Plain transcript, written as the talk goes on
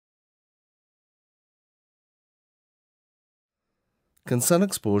Can sun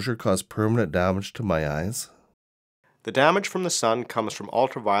exposure cause permanent damage to my eyes? The damage from the sun comes from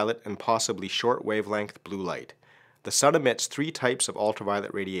ultraviolet and possibly short wavelength blue light. The sun emits three types of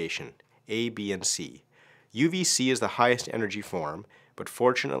ultraviolet radiation, A, B, and C. UVC is the highest energy form, but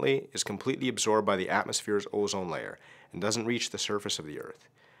fortunately is completely absorbed by the atmosphere's ozone layer and doesn't reach the surface of the Earth.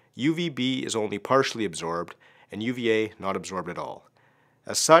 UVB is only partially absorbed, and UVA not absorbed at all.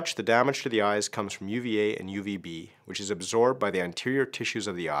 As such, the damage to the eyes comes from UVA and UVB, which is absorbed by the anterior tissues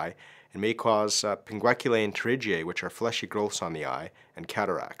of the eye and may cause pingueculae and pterygiae, which are fleshy growths on the eye, and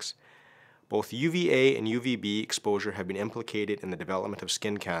cataracts. Both UVA and UVB exposure have been implicated in the development of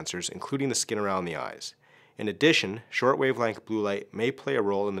skin cancers, including the skin around the eyes. In addition, short wavelength blue light may play a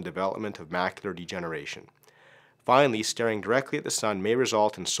role in the development of macular degeneration. Finally, staring directly at the sun may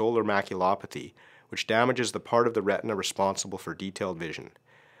result in solar maculopathy, which damages the part of the retina responsible for detailed vision.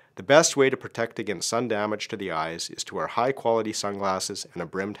 The best way to protect against sun damage to the eyes is to wear high-quality sunglasses and a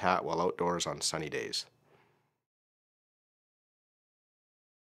brimmed hat while outdoors on sunny days.